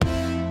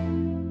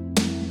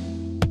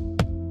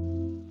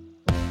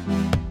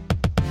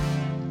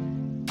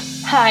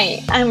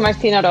Hi, I'm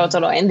Martina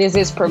Rotolo, and this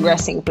is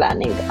Progressing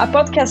Planning, a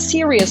podcast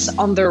series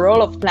on the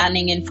role of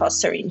planning in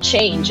fostering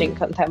change in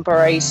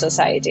contemporary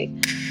society.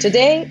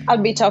 Today, I'll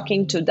be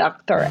talking to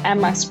Dr.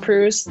 Emma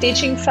Spruce,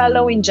 teaching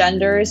fellow in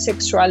gender,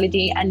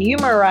 sexuality, and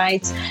human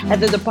rights at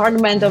the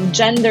Department of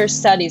Gender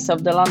Studies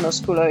of the London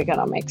School of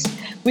Economics.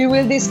 We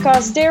will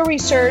discuss their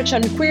research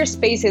on queer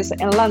spaces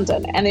in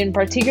London, and in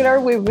particular,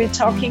 we'll be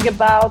talking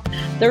about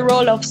the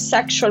role of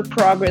sexual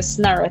progress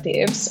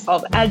narratives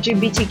of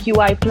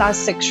LGBTQI+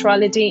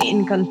 sexuality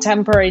in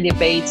contemporary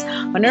debates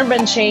on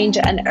urban change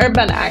and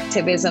urban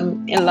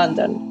activism in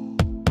London.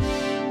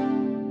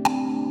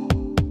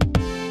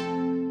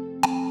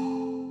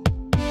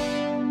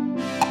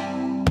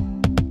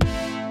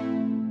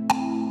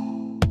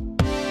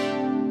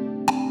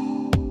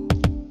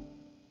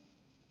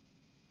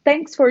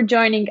 Thanks for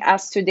joining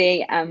us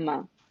today,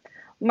 Emma.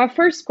 My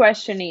first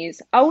question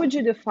is, how would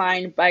you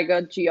define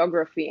bigot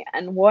geography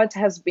and what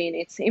has been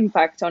its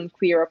impact on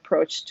queer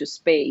approach to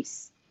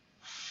space?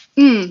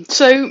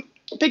 So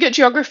bigot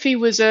geography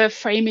was a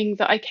framing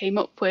that I came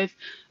up with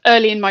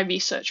early in my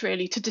research,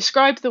 really, to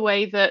describe the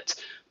way that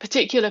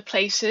particular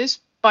places,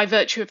 by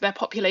virtue of their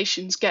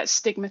populations, get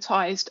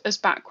stigmatized as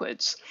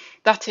backwards.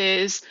 That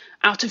is,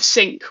 out of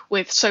sync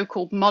with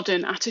so-called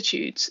modern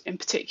attitudes, in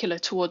particular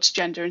towards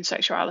gender and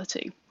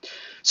sexuality.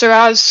 So,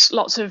 as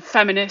lots of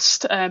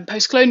feminist,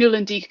 post-colonial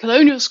and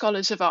decolonial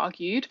scholars have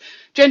argued,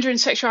 gender and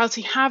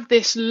sexuality have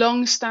this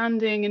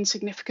long-standing and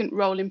significant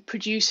role in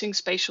producing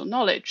spatial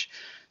knowledge.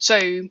 So,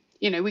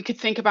 we could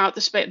think about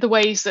the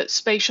ways that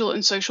spatial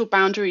and social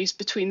boundaries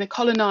between the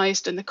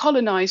colonized and the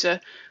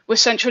colonizer were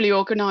centrally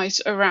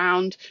organized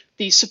around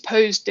these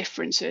supposed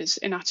differences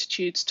in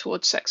attitudes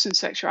towards sex and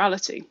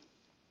sexuality.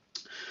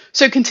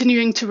 So,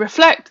 continuing to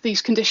reflect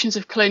these conditions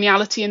of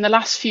coloniality in the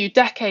last few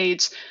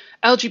decades,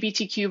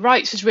 LGBTQ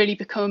rights has really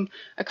become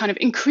a kind of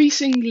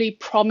increasingly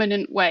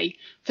prominent way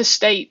for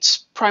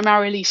states,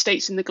 primarily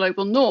states in the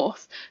global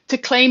north, to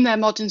claim their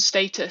modern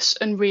status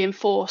and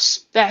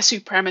reinforce their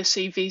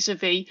supremacy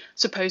vis-a-vis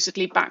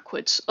supposedly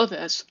backwards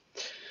others.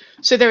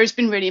 So there has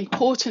been really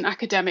important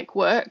academic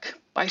work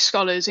by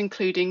scholars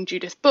including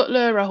Judith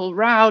Butler, Rahul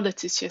Rao,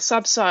 Leticia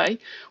Sabsai,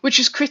 which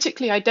has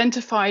critically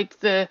identified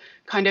the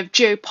kind of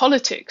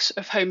geopolitics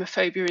of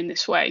homophobia in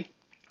this way.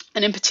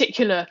 And in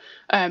particular,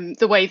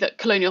 the way that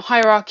colonial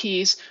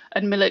hierarchies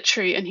and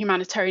military and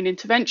humanitarian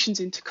interventions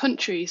into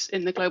countries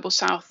in the global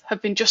south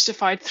have been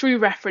justified through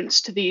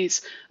reference to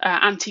these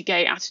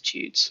anti-gay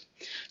attitudes.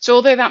 So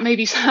although that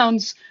maybe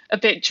sounds a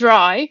bit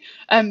dry,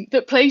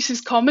 that place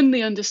is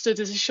commonly understood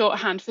as a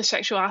shorthand for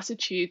sexual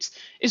attitudes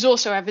is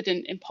also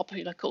evident in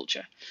popular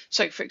culture.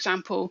 So for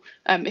example,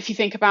 if you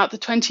think about the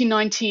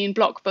 2019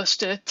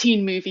 blockbuster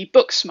teen movie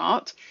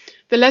Booksmart,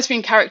 the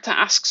lesbian character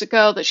asks a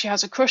girl that she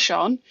has a crush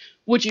on,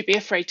 would you be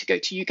afraid to go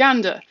to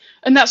Uganda?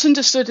 And that's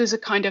understood as a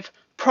kind of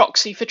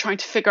proxy for trying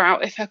to figure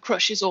out if her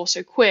crush is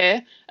also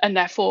queer and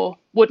therefore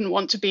wouldn't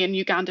want to be in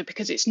Uganda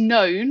because it's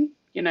known,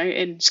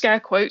 in scare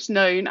quotes,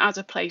 known as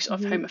a place of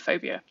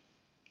homophobia.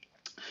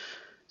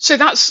 So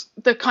that's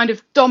the kind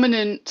of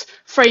dominant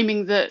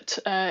framing that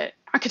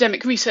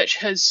academic research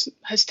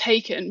has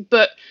taken.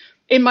 But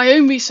in my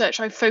own research,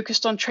 I've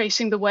focused on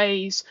tracing the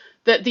ways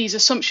that these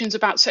assumptions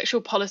about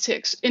sexual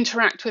politics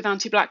interact with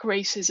anti-Black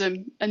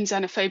racism and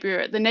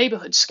xenophobia at the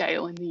neighbourhood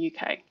scale in the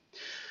UK.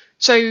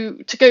 So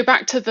to go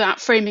back to that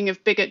framing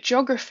of bigot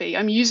geography,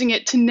 I'm using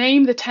it to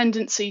name the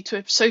tendency to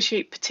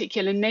associate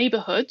particular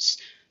neighbourhoods,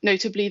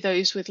 notably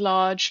those with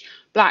large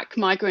Black,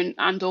 migrant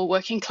and/or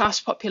working class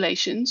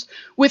populations,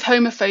 with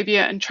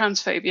homophobia and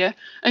transphobia,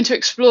 and to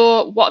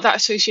explore what that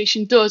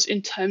association does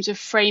in terms of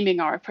framing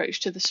our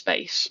approach to the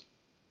space.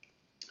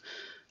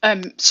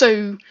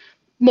 So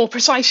more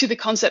precisely, the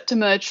concept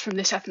emerged from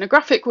this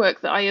ethnographic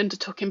work that I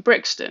undertook in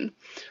Brixton,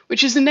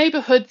 which is a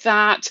neighbourhood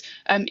that,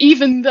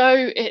 even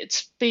though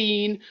it's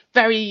been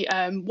very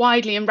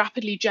widely and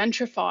rapidly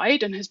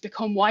gentrified and has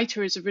become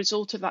whiter as a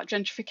result of that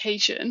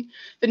gentrification,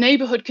 the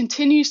neighbourhood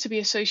continues to be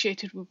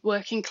associated with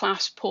working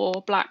class,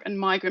 poor, Black and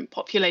migrant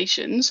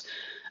populations.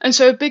 And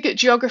so a bigot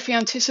geography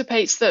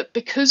anticipates that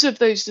because of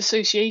those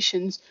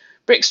dissociations,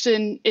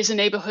 Brixton is a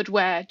neighbourhood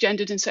where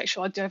gendered and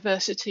sexual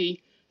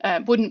diversity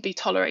wouldn't be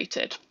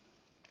tolerated.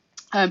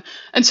 And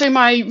so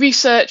my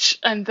research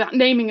and that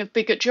naming of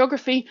bigot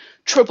geography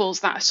troubles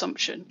that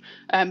assumption.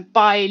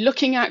 By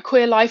looking at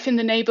queer life in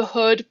the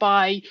neighbourhood,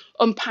 by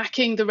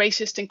unpacking the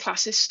racist and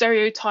classist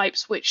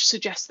stereotypes which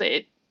suggest that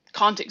it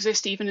can't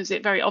exist even as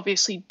it very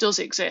obviously does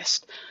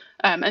exist,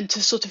 and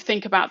to sort of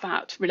think about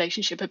that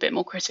relationship a bit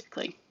more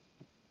critically.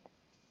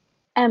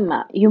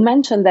 Emma, you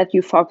mentioned that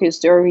you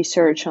focused your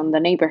research on the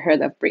neighborhood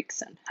of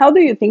Brixton. How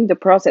do you think the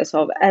process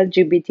of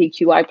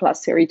LGBTQI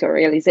plus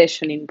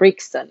territorialization in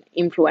Brixton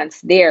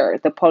influenced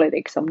the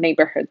politics of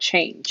neighborhood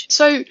change?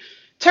 So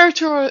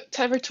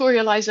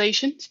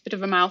territorialization, it's a bit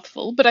of a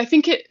mouthful, but I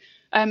think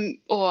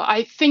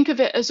I think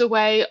of it as a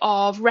way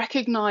of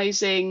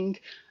recognizing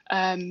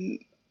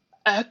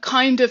a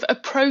kind of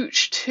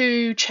approach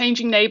to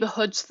changing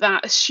neighborhoods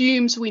that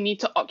assumes we need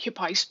to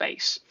occupy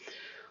space.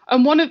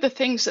 And one of the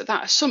things that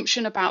that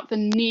assumption about the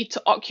need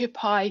to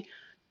occupy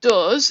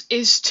does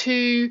is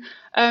to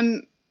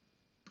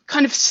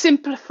kind of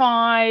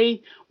simplify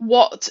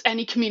what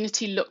any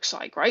community looks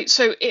like, right?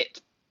 So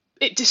it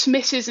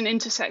dismisses an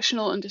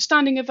intersectional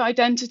understanding of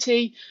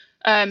identity,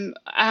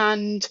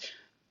 and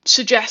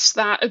suggests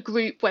that a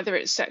group, whether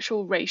it's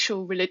sexual,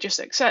 racial, religious,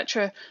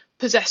 etc.,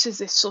 possesses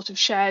this sort of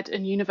shared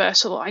and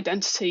universal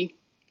identity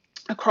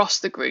across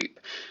the group.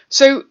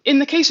 So, in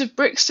the case of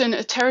Brixton,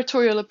 a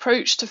territorial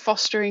approach to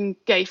fostering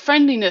gay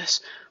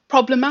friendliness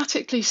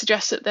problematically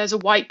suggests that there's a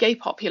white gay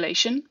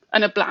population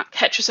and a black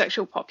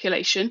heterosexual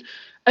population,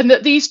 and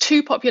that these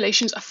two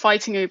populations are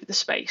fighting over the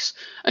space.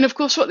 And of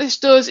course, what this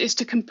does is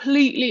to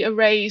completely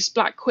erase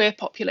black queer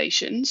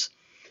populations.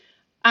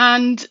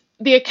 And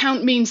the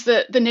account means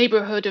that the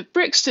neighbourhood of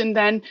Brixton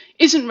then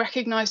isn't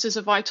recognised as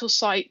a vital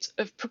site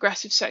of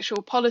progressive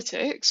sexual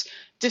politics,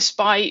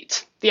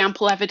 despite the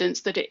ample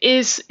evidence that it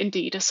is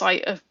indeed a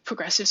site of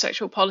progressive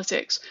sexual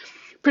politics,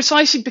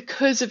 precisely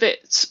because of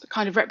its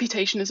kind of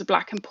reputation as a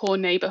black and poor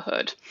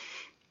neighbourhood.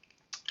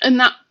 And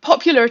that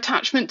popular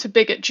attachment to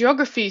bigot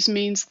geographies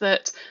means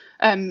that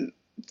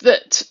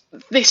that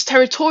this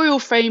territorial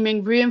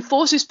framing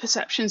reinforces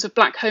perceptions of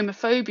black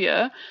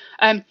homophobia,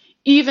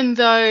 even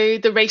though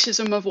the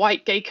racism of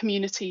white gay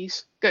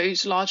communities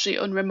goes largely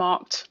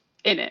unremarked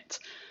in it.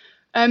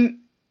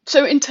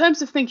 So in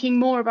terms of thinking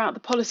more about the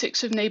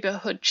politics of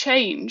neighbourhood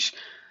change,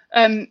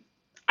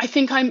 I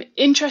think I'm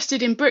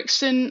interested in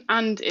Brixton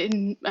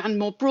and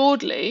more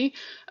broadly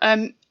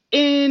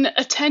in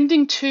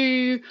attending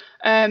to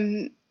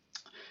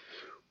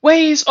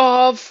ways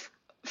of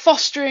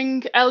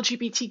fostering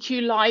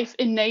LGBTQ life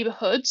in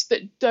neighbourhoods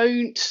that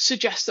don't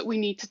suggest that we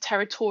need to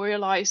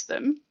territorialise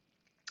them,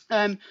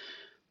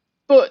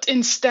 but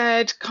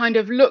instead kind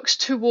of looks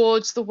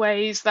towards the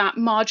ways that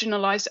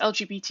marginalised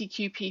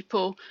LGBTQ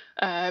people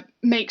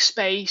make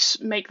space,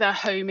 make their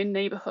home in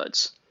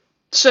neighbourhoods.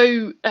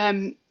 So,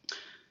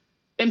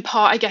 in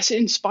part, I guess,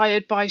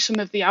 inspired by some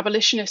of the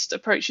abolitionist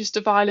approaches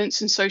to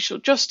violence and social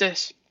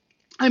justice,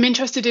 I'm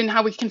interested in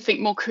how we can think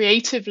more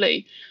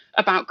creatively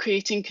about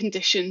creating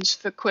conditions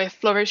for queer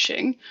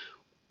flourishing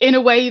in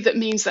a way that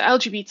means that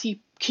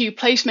LGBTQ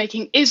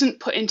placemaking isn't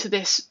put into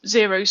this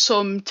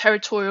zero-sum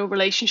territorial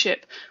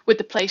relationship with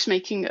the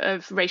placemaking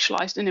of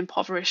racialized and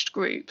impoverished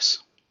groups.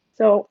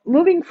 So,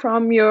 moving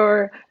from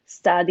your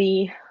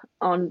study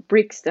on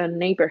Brixton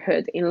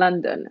neighborhood in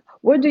London,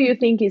 what do you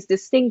think is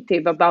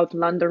distinctive about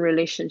London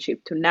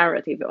relationship to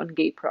narrative on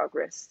gay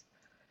progress?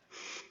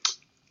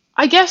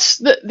 I guess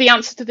that the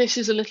answer to this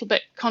is a little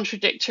bit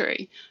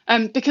contradictory,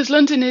 because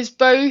London is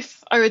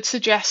both, I would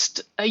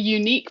suggest, a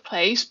unique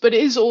place, but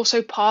it is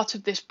also part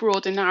of this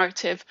broader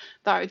narrative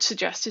that I would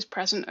suggest is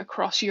present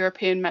across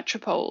European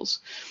metropoles.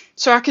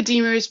 So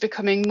academia is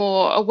becoming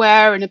more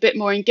aware and a bit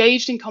more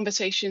engaged in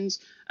conversations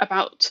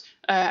about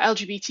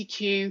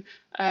LGBTQ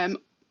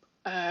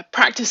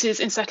practices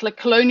in settler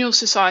colonial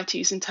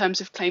societies in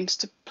terms of claims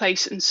to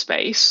place and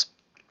space.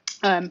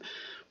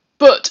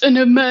 But an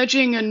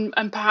emerging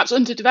and perhaps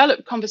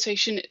underdeveloped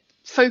conversation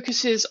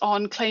focuses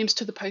on claims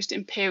to the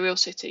post-imperial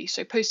city,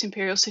 so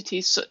post-imperial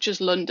cities such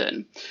as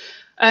London.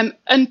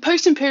 And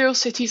post-imperial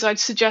cities, I'd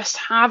suggest,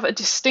 have a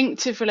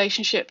distinctive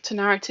relationship to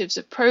narratives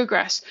of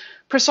progress,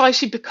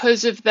 precisely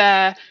because of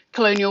their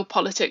colonial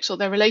politics or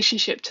their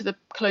relationship to the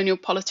colonial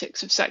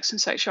politics of sex and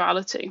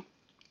sexuality.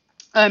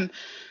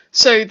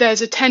 So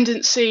there's a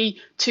tendency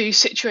to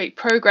situate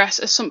progress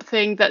as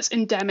something that's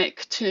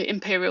endemic to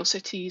imperial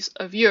cities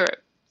of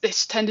Europe.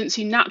 This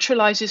tendency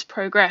naturalizes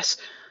progress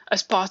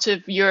as part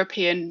of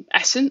European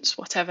essence,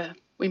 whatever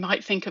we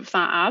might think of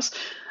that as,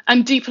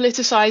 and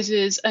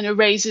depoliticizes and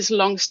erases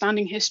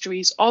long-standing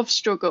histories of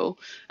struggle,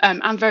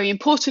 and very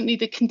importantly,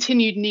 the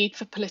continued need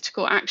for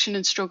political action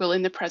and struggle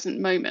in the present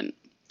moment.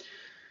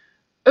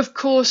 Of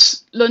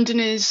course, London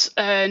is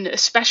an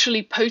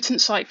especially potent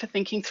site for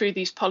thinking through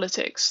these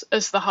politics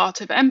as the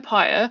heart of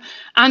empire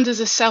and as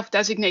a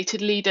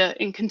self-designated leader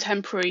in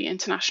contemporary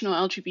international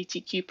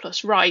LGBTQ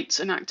plus rights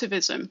and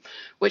activism,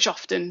 which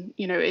often,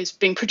 is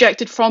being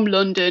projected from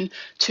London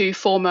to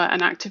former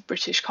and active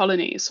British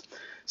colonies.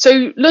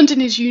 So London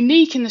is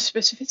unique in the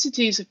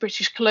specificities of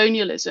British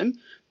colonialism,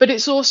 but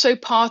it's also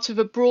part of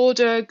a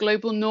broader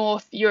global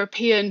North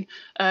European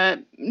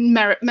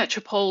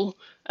metropole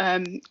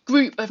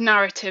group of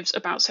narratives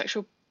about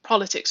sexual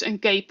politics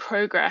and gay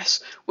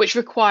progress, which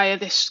require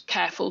this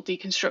careful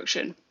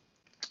deconstruction.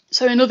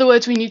 So in other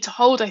words, we need to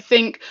hold, I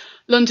think,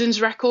 London's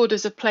record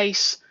as a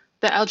place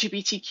that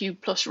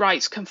LGBTQ plus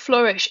rights can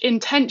flourish in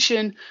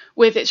tension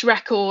with its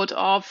record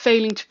of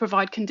failing to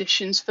provide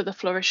conditions for the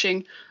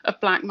flourishing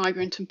of Black,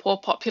 migrant and poor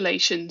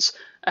populations,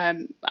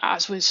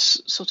 as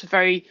was sort of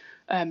very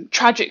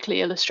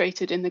tragically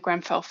illustrated in the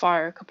Grenfell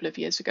fire a couple of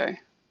years ago.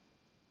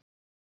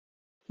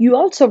 You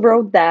also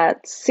wrote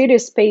that city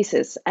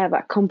spaces have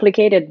a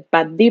complicated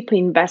but deeply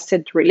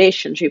invested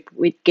relationship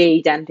with gay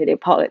identity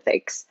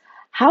politics.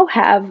 How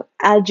have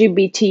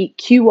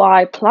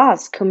LGBTQI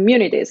plus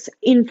communities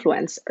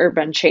influenced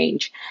urban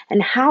change,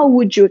 and how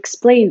would you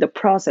explain the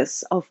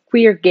process of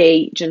queer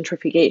gay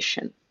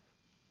gentrification?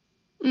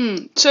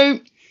 So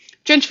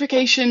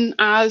gentrification,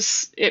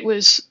 as it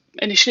was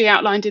initially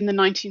outlined in the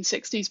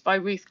 1960s by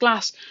Ruth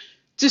Glass,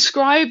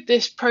 described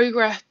this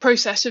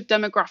process of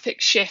demographic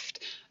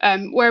shift,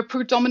 where a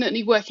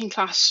predominantly working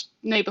class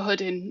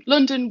neighbourhood in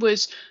London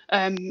was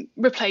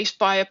replaced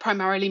by a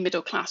primarily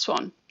middle class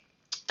one.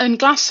 And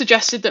Glass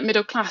suggested that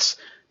middle class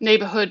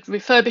neighbourhood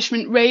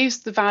refurbishment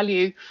raised the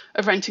value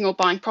of renting or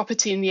buying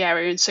property in the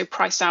area and so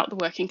priced out the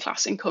working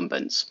class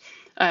incumbents,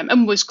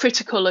 and was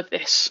critical of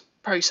this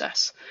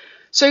process.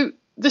 So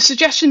the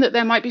suggestion that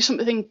there might be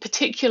something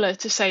particular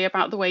to say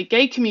about the way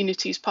gay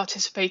communities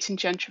participate in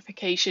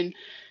gentrification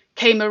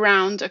came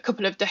around a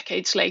couple of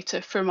decades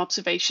later from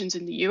observations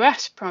in the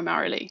US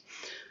primarily.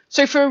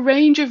 So, for a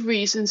range of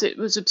reasons, it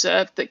was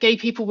observed that gay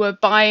people were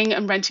buying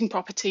and renting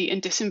property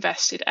in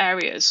disinvested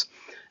areas.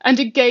 And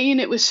again,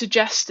 it was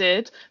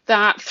suggested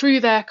that through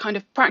their kind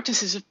of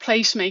practices of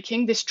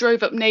placemaking, this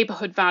drove up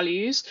neighbourhood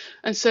values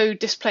and so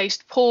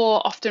displaced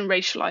poor, often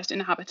racialised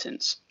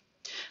inhabitants.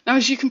 Now,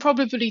 as you can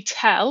probably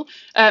tell,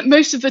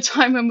 most of the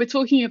time when we're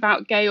talking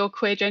about gay or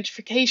queer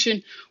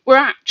gentrification, we're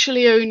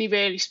actually only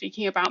really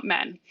speaking about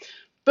men,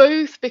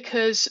 both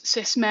because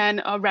cis men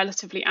are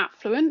relatively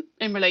affluent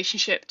in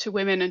relationship to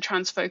women and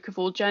trans folk of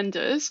all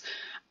genders,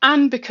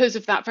 and because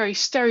of that very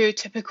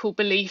stereotypical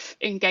belief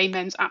in gay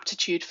men's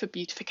aptitude for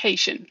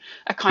beautification,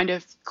 a kind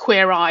of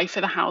queer eye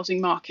for the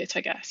housing market,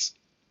 I guess.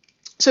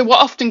 So, what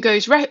often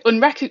goes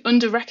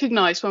under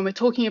recognised when we're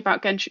talking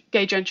about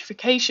gay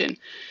gentrification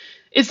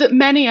is that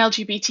many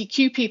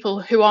LGBTQ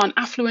people who aren't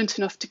affluent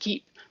enough to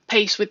keep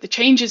pace with the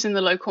changes in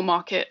the local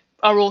market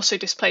are also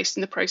displaced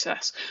in the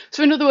process.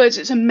 So in other words,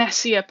 it's a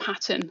messier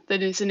pattern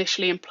than is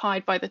initially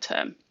implied by the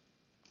term.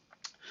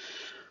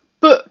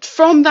 But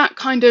from that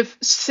kind of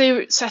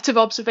set of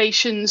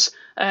observations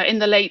in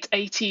the late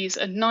 80s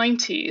and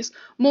 90s,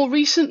 more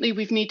recently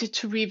we've needed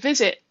to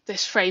revisit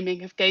this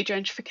framing of gay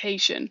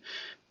gentrification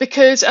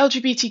because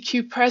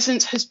LGBTQ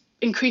presence has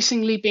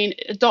increasingly been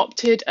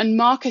adopted and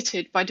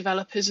marketed by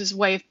developers as a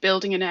way of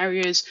building an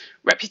area's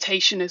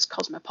reputation as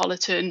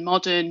cosmopolitan,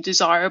 modern,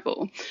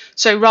 desirable.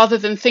 So rather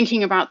than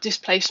thinking about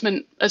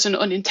displacement as an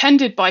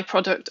unintended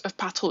byproduct of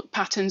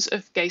patterns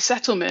of gay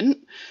settlement,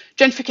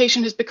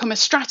 gentrification has become a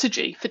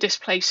strategy for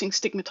displacing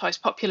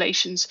stigmatized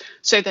populations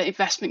so that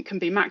investment can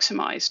be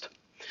maximized.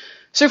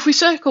 So if we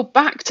circle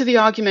back to the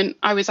argument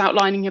I was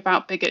outlining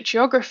about bigot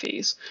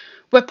geographies,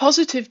 where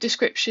positive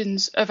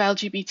descriptions of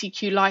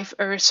LGBTQ life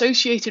are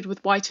associated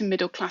with white and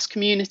middle class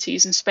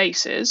communities and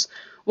spaces,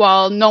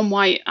 while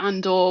non-white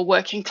and or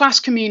working class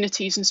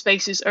communities and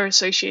spaces are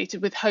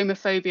associated with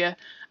homophobia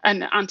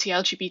and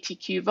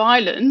anti-LGBTQ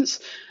violence,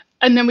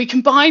 and then we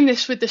combine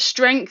this with the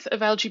strength of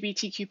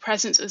LGBTQ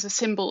presence as a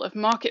symbol of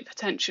market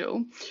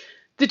potential,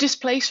 the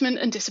displacement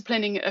and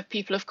disciplining of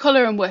people of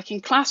colour and working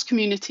class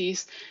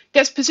communities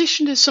gets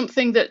positioned as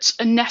something that's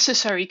a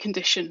necessary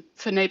condition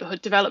for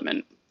neighbourhood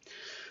development.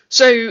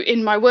 So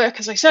in my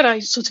work, as I said, I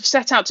sort of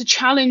set out to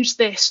challenge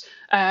this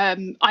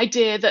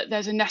idea that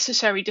there's a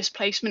necessary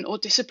displacement or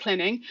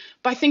disciplining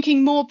by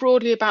thinking more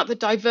broadly about the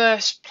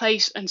diverse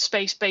place and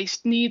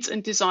space-based needs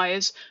and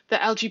desires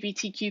that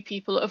LGBTQ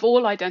people of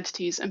all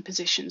identities and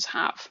positions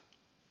have.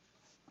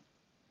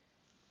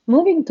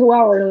 Moving to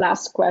our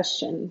last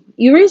question,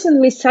 you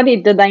recently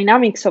studied the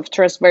dynamics of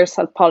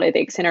transversal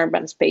politics in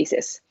urban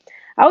spaces.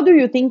 How do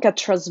you think a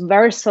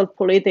transversal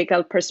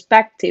political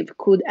perspective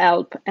could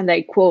help, and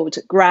I quote,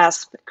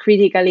 grasp,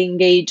 critically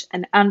engage,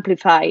 and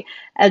amplify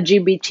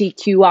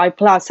LGBTQI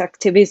plus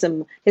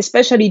activism,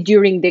 especially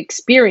during the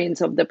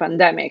experience of the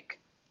pandemic?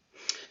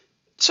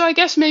 So I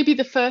guess maybe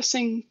the first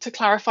thing to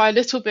clarify a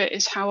little bit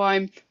is how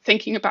I'm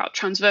thinking about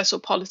transversal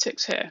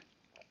politics here.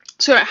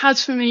 So it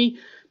has for me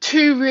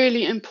two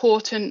really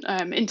important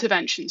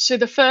interventions. So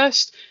the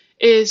first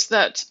is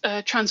that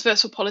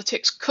transversal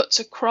politics cuts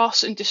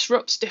across and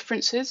disrupts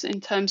differences in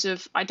terms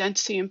of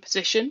identity and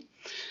position.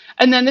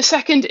 And then the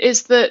second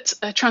is that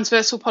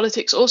transversal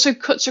politics also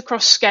cuts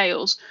across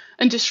scales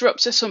and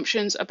disrupts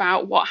assumptions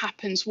about what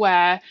happens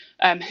where,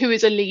 who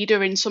is a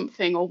leader in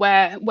something or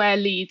where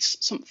leads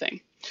something.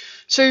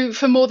 So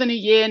for more than a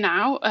year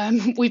now,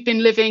 we've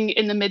been living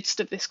in the midst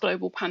of this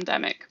global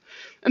pandemic.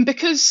 And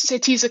because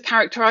cities are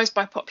characterized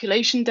by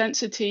population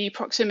density,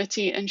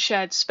 proximity, and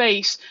shared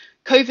space,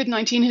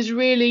 COVID-19 has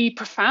really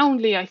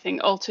profoundly, I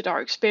think, altered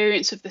our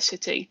experience of the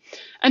city,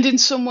 and in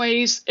some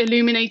ways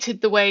illuminated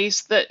the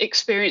ways that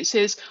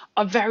experiences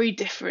are very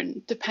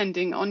different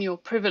depending on your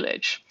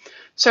privilege.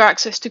 So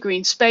access to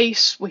green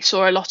space, we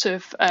saw a lot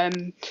of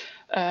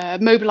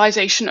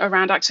mobilization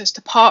around access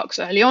to parks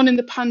early on in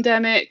the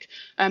pandemic,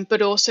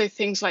 but also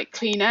things like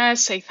clean air,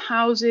 safe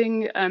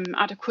housing,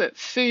 adequate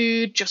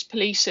food, just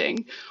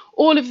policing.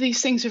 All of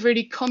these things have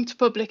really come to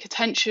public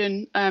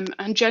attention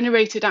and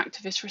generated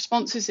activist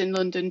responses in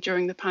London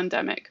during the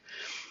pandemic.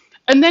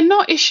 And they're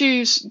not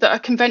issues that are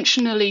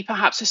conventionally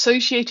perhaps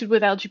associated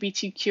with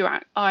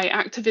LGBTQI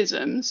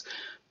activisms,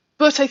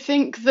 but I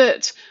think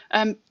that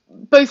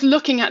both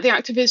looking at the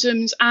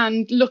activisms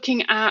and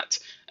looking at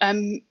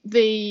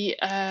the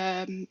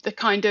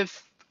kind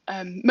of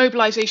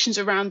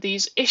mobilizations around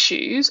these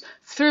issues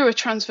through a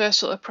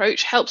transversal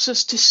approach helps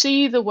us to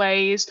see the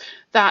ways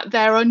that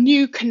there are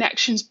new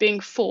connections being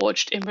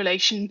forged in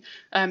relation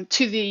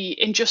to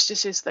the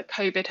injustices that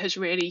COVID has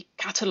really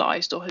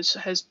catalyzed or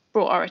has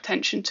brought our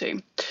attention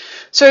to.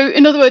 So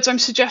in other words, I'm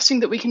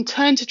suggesting that we can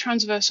turn to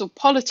transversal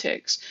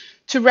politics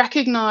to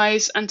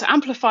recognize and to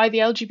amplify the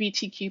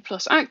LGBTQ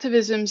plus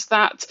activisms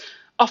that,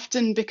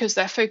 often because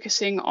they're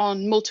focusing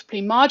on multiply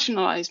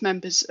marginalized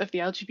members of the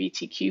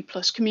LGBTQ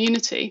plus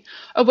community,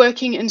 are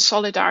working in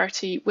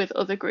solidarity with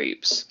other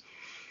groups.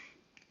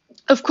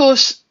 Of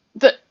course,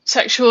 that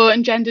sexual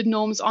and gendered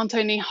norms aren't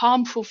only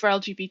harmful for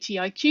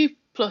LGBTIQ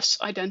plus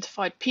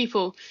identified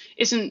people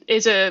it's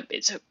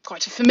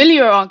quite a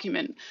familiar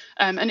argument,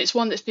 and it's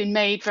one that's been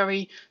made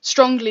very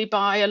strongly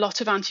by a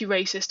lot of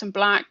anti-racist and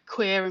Black,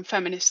 queer and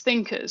feminist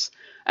thinkers.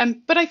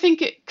 But I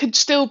think it could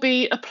still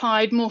be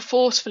applied more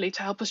forcefully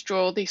to help us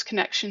draw these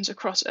connections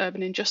across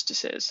urban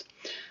injustices.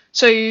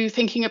 So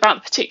thinking about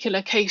the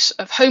particular case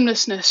of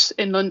homelessness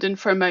in London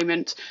for a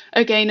moment,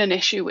 again, an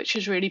issue which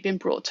has really been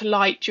brought to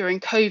light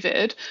during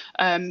COVID,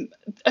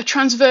 a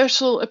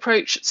transversal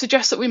approach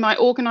suggests that we might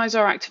organise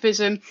our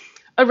activism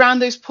around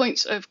those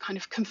points of kind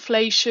of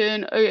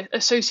conflation,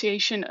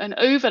 association and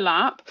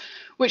overlap,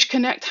 which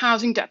connect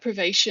housing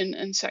deprivation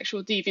and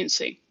sexual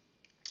deviancy.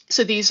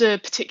 So these are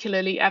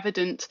particularly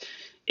evident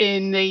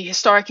in the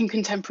historic and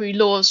contemporary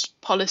laws,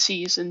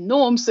 policies and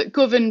norms that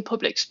govern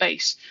public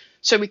space.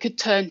 So we could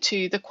turn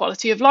to the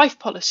quality of life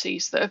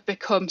policies that have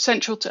become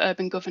central to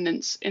urban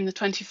governance in the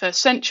 21st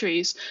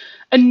centuries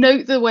and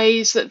note the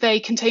ways that they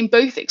contain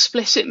both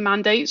explicit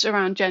mandates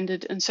around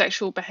gendered and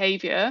sexual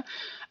behaviour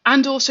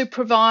and also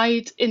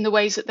provide, in the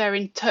ways that they're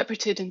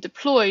interpreted and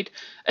deployed,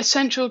 a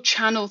central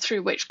channel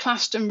through which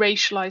classed and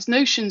racialised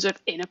notions of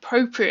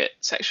inappropriate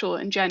sexual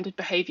and gendered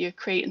behaviour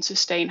create and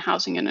sustain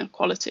housing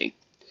inequality.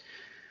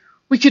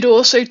 We could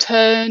also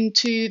turn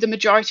to the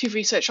majority of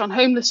research on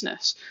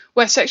homelessness,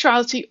 where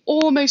sexuality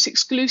almost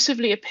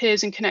exclusively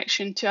appears in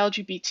connection to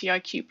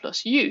LGBTIQ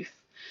plus youth.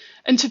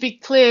 And to be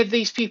clear,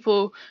 these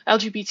people,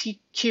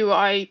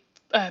 LGBTQI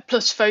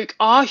plus folk,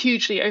 are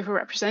hugely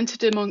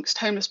overrepresented amongst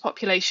homeless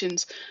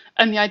populations,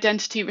 and the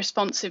identity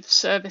responsive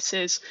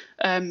services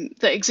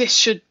that exist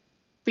should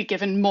be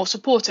given more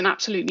support and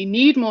absolutely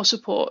need more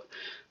support.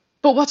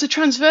 But what a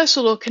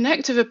transversal or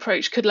connective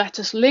approach could let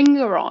us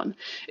linger on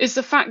is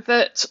the fact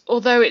that,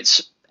 although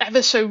it's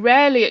ever so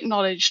rarely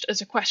acknowledged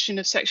as a question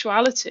of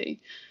sexuality,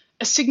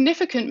 a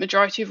significant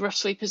majority of rough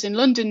sleepers in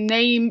London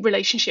name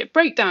relationship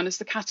breakdown as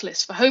the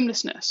catalyst for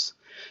homelessness.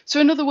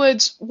 So in other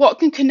words, what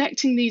can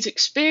connecting these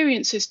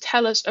experiences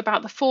tell us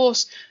about the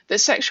force that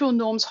sexual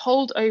norms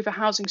hold over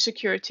housing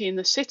security in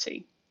the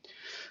city?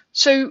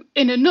 So,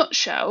 in a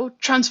nutshell,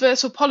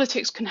 transversal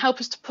politics can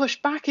help us to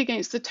push back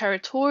against the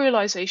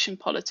territorialisation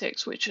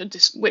politics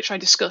which I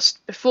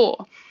discussed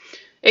before.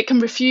 It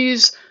can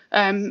refuse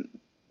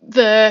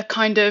the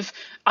kind of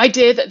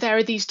idea that there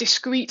are these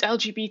discrete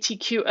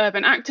LGBTQ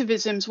urban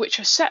activisms which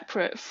are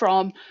separate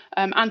from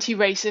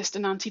anti-racist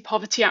and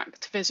anti-poverty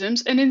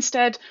activisms, and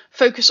instead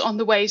focus on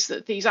the ways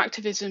that these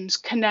activisms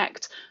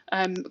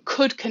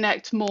could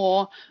connect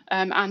more,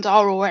 and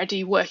are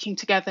already working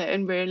together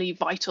in really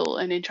vital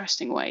and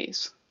interesting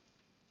ways.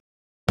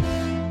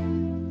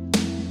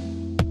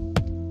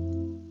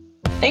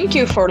 Thank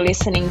you for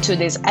listening to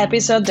this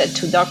episode and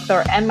to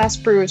Dr. Emma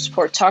Spruce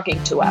for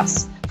talking to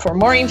us. For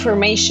more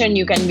information,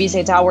 you can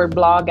visit our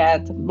blog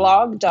at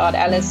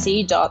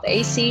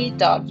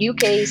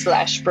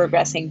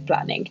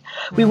blog.lse.ac.uk/progressingplanning.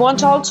 We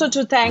want also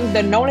to thank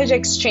the Knowledge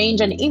Exchange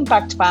and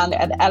Impact Fund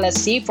at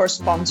LSE for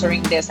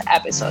sponsoring this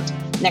episode.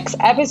 Next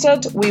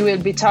episode, we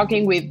will be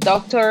talking with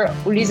Dr.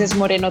 Ulises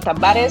Moreno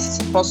Tabares,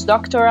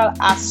 postdoctoral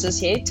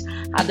associate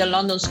at the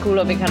London School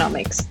of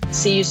Economics.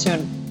 See you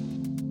soon.